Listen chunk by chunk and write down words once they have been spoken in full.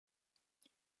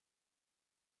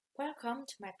Welcome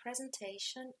to my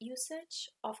presentation, Usage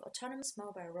of Autonomous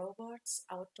Mobile Robots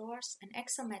Outdoors, an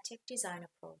Axiomatic Design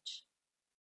Approach.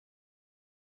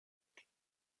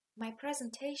 My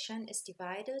presentation is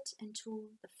divided into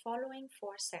the following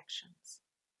 4 sections.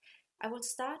 I will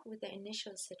start with the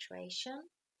initial situation.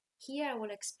 Here I will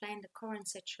explain the current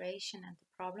situation and the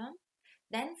problem.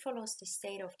 Then follows the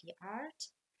state of the art,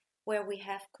 where we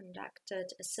have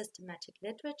conducted a systematic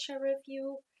literature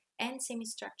review and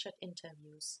semi-structured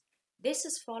interviews. This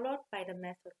is followed by the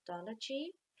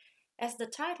methodology. As the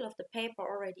title of the paper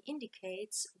already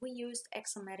indicates, we used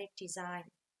axiomatic design.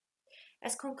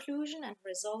 As conclusion and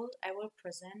result, I will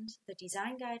present the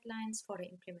design guidelines for the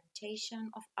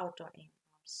implementation of outdoor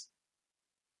AMRs.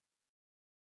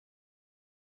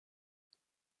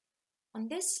 On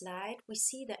this slide, we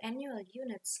see the annual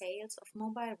unit sales of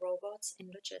mobile robots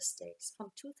in logistics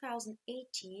from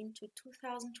 2018 to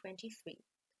 2023.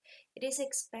 It is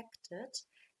expected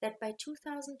that by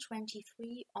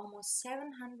 2023, almost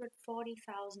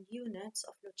 740,000 units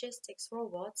of logistics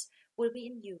robots will be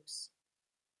in use.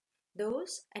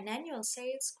 Thus, an annual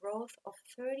sales growth of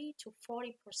 30 to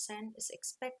 40% is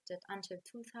expected until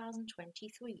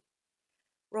 2023.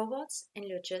 Robots in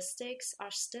logistics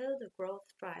are still the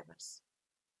growth drivers.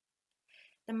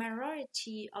 The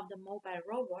majority of the mobile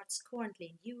robots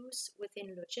currently in use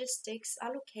within logistics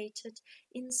are located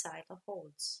inside the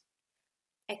holds.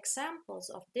 Examples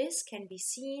of this can be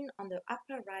seen on the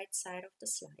upper right side of the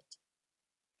slide.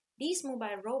 These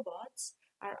mobile robots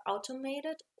are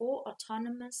automated or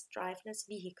autonomous driveless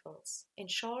vehicles, in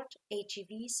short,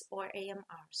 AGVs or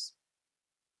AMRs.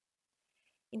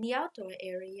 In the outdoor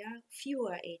area,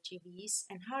 fewer AGVs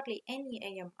and hardly any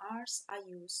AMRs are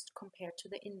used compared to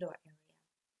the indoor area.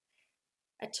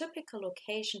 A typical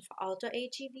location for outdoor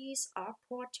AGVs are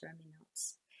port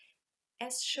terminals,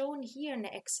 as shown here in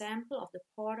the example of the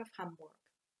Port of Hamburg.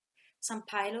 Some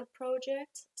pilot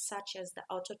projects, such as the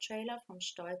auto trailer from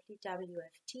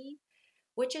CIRPe2020,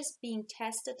 which is being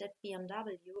tested at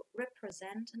BMW,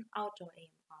 represent an outdoor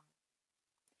AMR.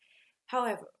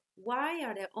 However, why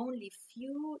are there only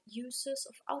few uses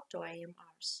of outdoor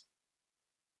AMRs?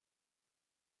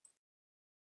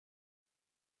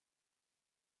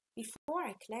 Before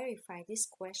I clarify this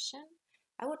question,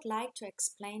 I would like to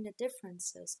explain the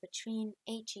differences between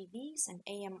AGVs and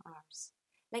AMRs.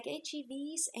 Like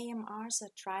AGVs, AMRs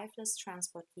are driveless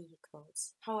transport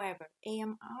vehicles. However,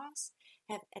 AMRs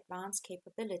have advanced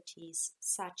capabilities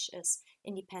such as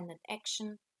independent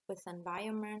action with the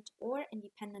environment or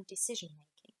independent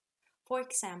decision-making. For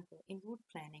example, in route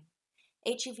planning,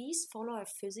 AGVs follow a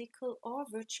physical or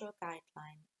virtual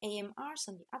guideline. AMRs,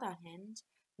 on the other hand,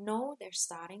 know their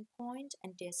starting point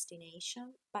and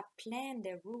destination, but plan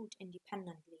their route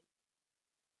independently.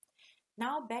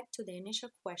 Now back to the initial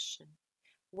question.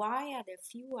 Why are there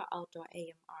fewer outdoor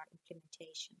AMR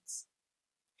implementations?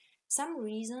 Some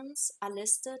reasons are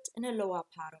listed in the lower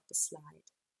part of the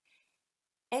slide.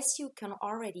 As you can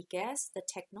already guess, the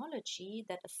technology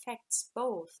that affects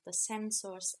both the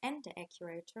sensors and the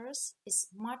actuators is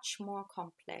much more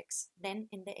complex than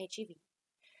in the AGV.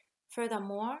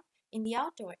 Furthermore, in the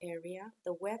outdoor area,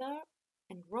 the weather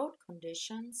and road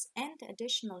conditions and the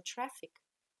additional traffic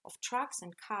of trucks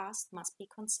and cars must be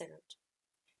considered.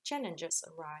 Challenges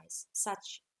arise,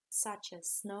 such as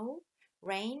snow,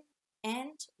 rain,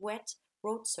 and wet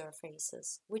road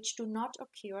surfaces, which do not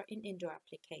occur in indoor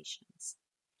applications.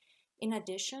 In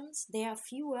addition, there are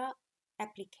fewer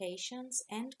applications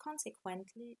and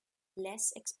consequently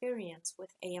less experience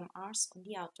with AMRs on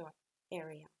the outdoor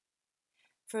area.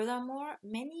 Furthermore,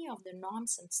 many of the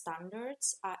norms and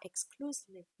standards are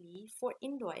exclusively for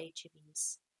indoor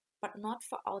AGVs, but not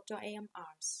for outdoor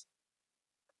AMRs.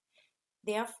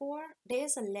 Therefore, there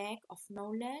is a lack of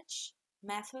knowledge,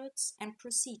 methods, and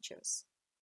procedures.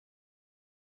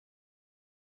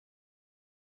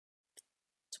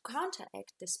 To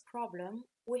counteract this problem,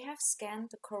 we have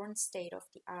scanned the current state of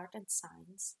the art and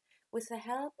science with the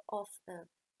help of the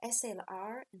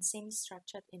SLR and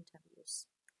semi-structured interviews.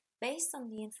 Based on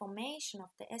the information of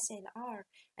the SLR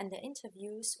and the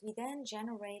interviews, we then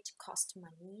generate customer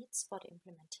needs for the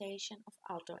implementation of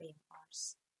outdoor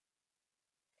AMRs.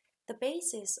 The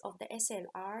basis of the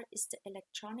SLR is the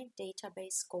electronic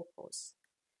database Scopus.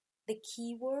 The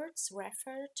keywords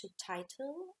refer to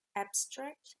title,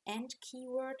 abstract, and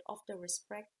keyword of the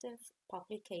respective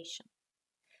publication.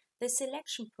 The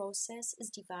selection process is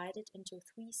divided into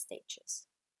 3 stages.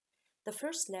 The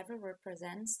first level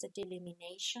represents the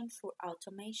delimitation through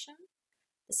automation.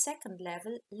 The second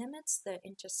level limits the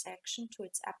intersection to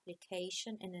its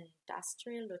application in an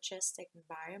industrial logistic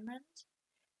environment.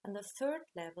 And the third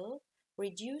level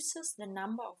reduces the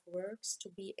number of works to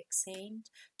be examined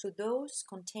to those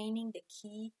containing the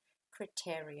key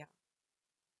criteria.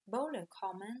 Boolean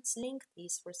comments link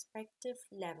these respective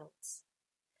levels.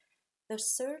 The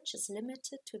search is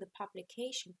limited to the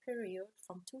publication period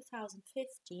from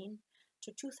 2015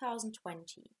 to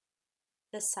 2020.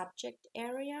 The subject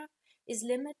area is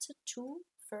limited to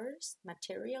first,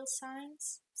 material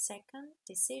science, second,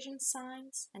 decision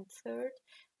science, and third,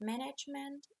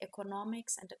 management,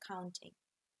 economics, and accounting.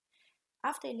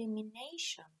 After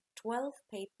elimination, 12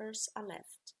 papers are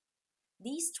left.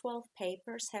 These 12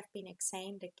 papers have been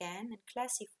examined again and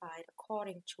classified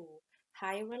according to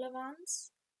high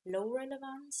relevance, low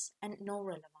relevance, and no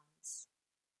relevance.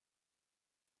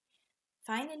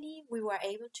 Finally, we were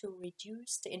able to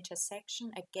reduce the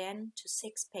intersection again to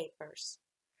 6 papers.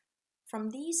 From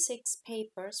these 6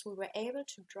 papers, we were able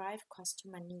to drive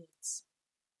customer needs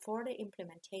for the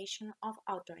implementation of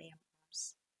outdoor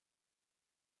AMRs.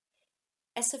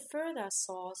 As a further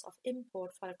source of input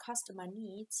for the customer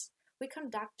needs, we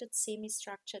conducted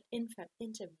semi-structured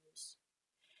interviews.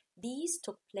 These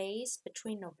took place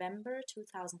between November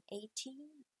 2018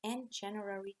 and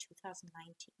January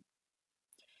 2019.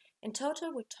 In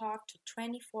total, we talked to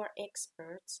 24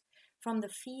 experts from the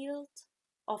field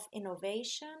of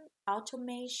innovation,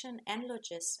 automation, and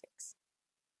logistics.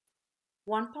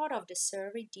 One part of the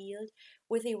survey dealt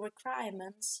with the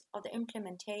requirements of the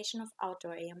implementation of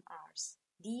outdoor AMRs.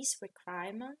 These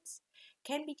requirements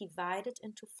can be divided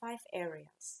into 5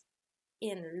 areas: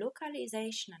 in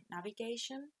localization and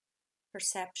navigation,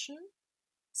 perception,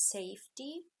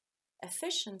 safety,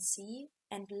 efficiency,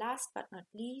 and last but not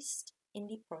least, in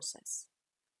the process.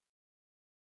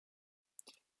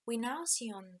 We now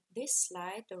see on this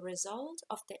slide the result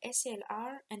of the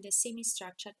SLR and the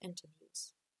semi-structured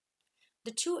interviews.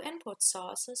 The 2 input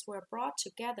sources were brought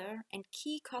together and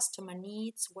key customer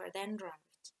needs were then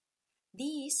derived.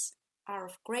 These are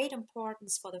of great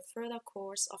importance for the further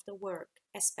course of the work,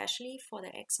 especially for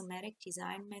the axiomatic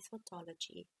design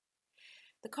methodology.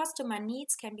 The customer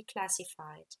needs can be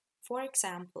classified. For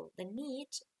example, the need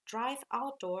drive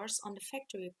outdoors on the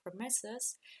factory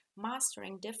premises,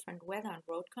 mastering different weather and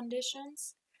road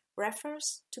conditions,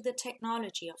 refers to the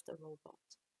technology of the robot.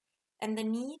 And the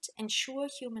need ensure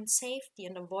human safety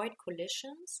and avoid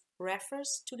collisions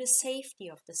refers to the safety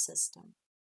of the system.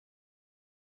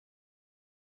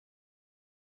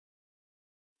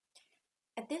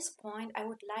 At this point, I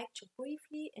would like to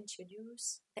briefly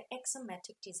introduce the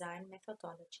axiomatic design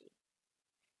methodology.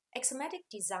 Axiomatic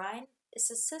design is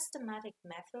a systematic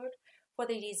method for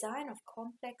the design of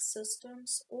complex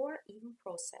systems or even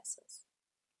processes.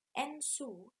 N.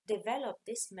 Su developed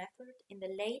this method in the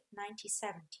late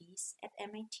 1970s at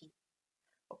MIT.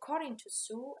 According to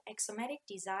Su, axiomatic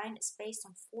design is based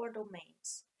on 4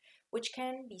 domains, which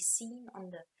can be seen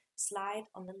on the slide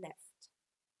on the left.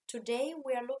 Today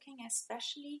we are looking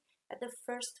especially at the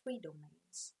first 3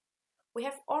 domains. We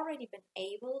have already been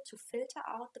able to filter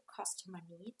out the customer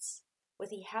needs with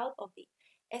the help of the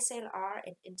SLR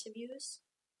and interviews.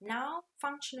 Now,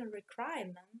 functional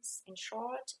requirements, in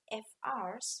short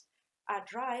FRs, are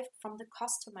derived from the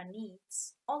customer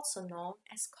needs, also known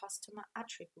as customer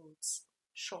attributes,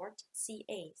 short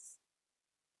CAs.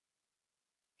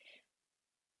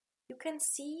 You can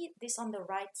see this on the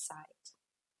right side.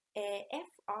 A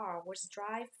FR was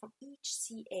derived from each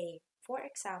CA. For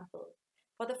example,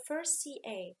 for the first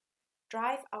CA,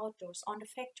 drive outdoors on the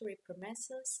factory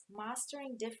premises,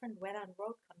 mastering different weather and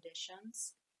road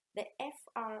conditions, the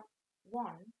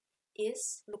FR1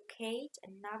 is locate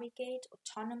and navigate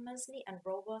autonomously and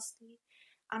robustly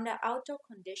under outdoor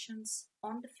conditions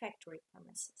on the factory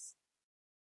premises.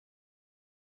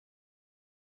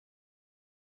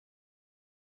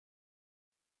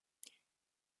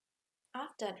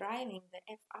 After driving the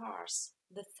FRs,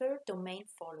 the 3rd domain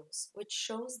follows, which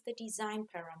shows the design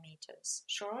parameters,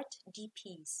 short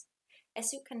DPs.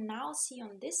 As you can now see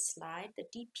on this slide, the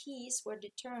DPs were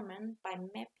determined by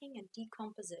mapping and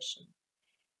decomposition.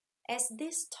 As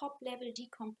this top-level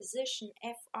decomposition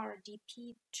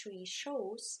FRDP tree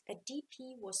shows, a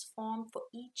DP was formed for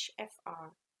each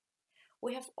FR.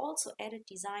 We have also added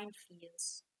design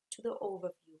fields to the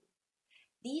overview.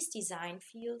 These design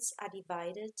fields are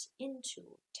divided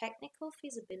into technical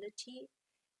feasibility,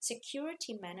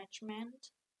 security management,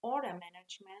 order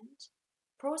management,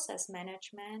 process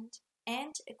management,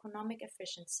 and economic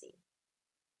efficiency.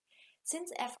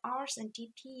 Since FRs and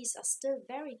DPs are still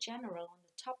very general on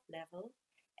the top level,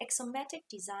 axiomatic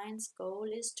design's goal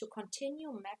is to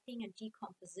continue mapping and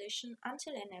decomposition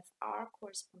until an FR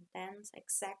corresponds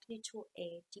exactly to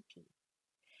a DP.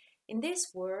 In this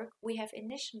work, we have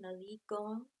initially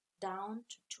gone down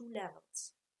to 2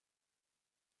 levels.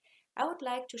 I would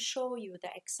like to show you the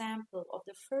example of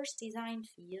the first design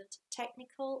field,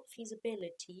 technical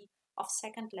feasibility of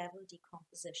second level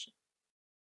decomposition.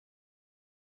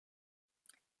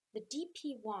 The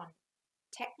DP1,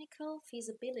 technical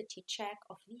feasibility check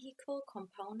of vehicle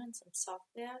components and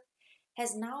software,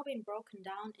 has now been broken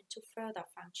down into further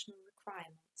functional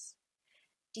requirements.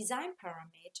 Design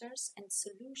parameters and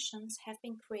solutions have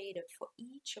been created for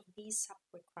each of these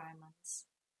sub-requirements.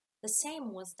 The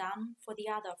same was done for the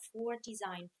other 4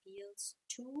 design fields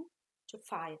 2 to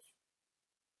 5.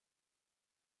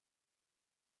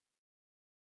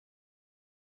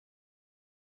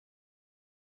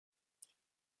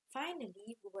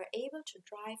 Finally, we were able to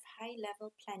drive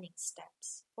high-level planning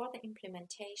steps for the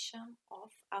implementation of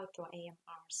outdoor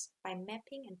AMRs by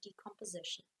mapping and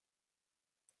decomposition.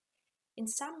 In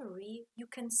summary, you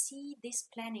can see these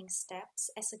planning steps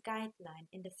as a guideline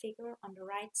in the figure on the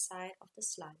right side of the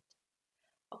slide.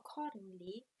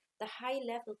 Accordingly, the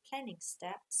high-level planning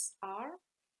steps are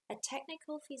a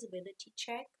technical feasibility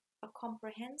check, a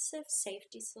comprehensive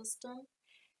safety system,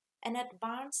 an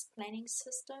advanced planning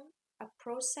system, a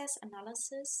process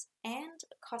analysis, and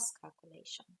a cost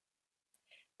calculation.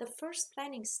 The first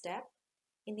planning step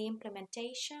in the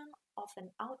implementation of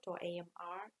an outdoor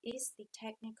AMR is the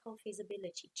technical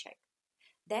feasibility check.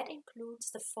 That includes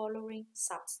the following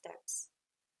sub-steps.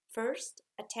 First,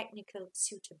 a technical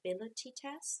suitability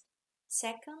test.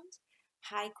 Second,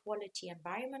 high-quality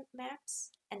environment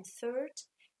maps. And third,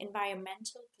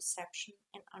 environmental perception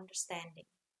and understanding.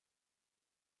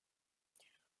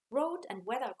 Road and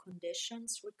weather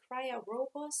conditions require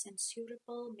robust and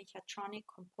suitable mechatronic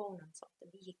components of the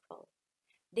vehicle.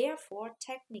 Therefore,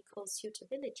 technical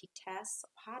suitability tests of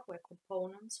hardware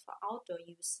components for outdoor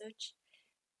usage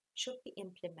should be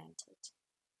implemented.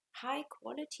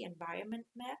 High-quality environment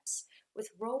maps with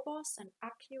robust and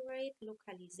accurate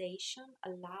localization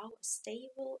allow a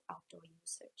stable outdoor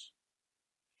usage.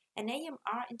 An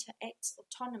AMR interacts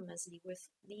autonomously with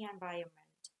the environment.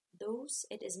 Thus,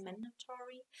 it is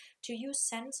mandatory to use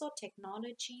sensor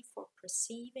technology for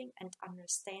perceiving and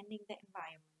understanding the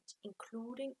environment,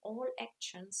 including all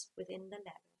actions within the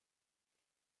level.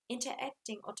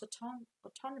 Interacting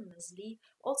autonomously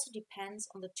also depends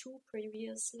on the 2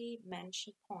 previously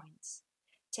mentioned points: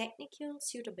 technical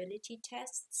suitability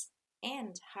tests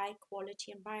and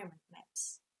high-quality environment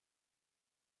maps.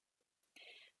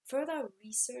 Further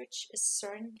research is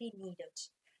certainly needed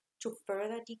to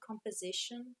further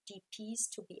decomposition DPs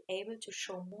to be able to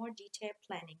show more detailed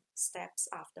planning steps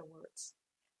afterwards.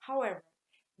 However,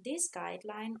 this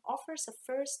guideline offers a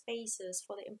first basis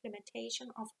for the implementation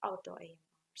of outdoor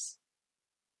AMRs.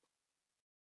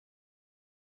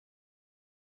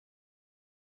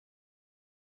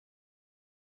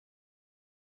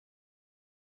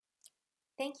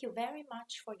 Thank you very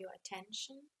much for your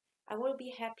attention. I will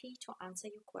be happy to answer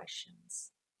your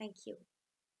questions. Thank you.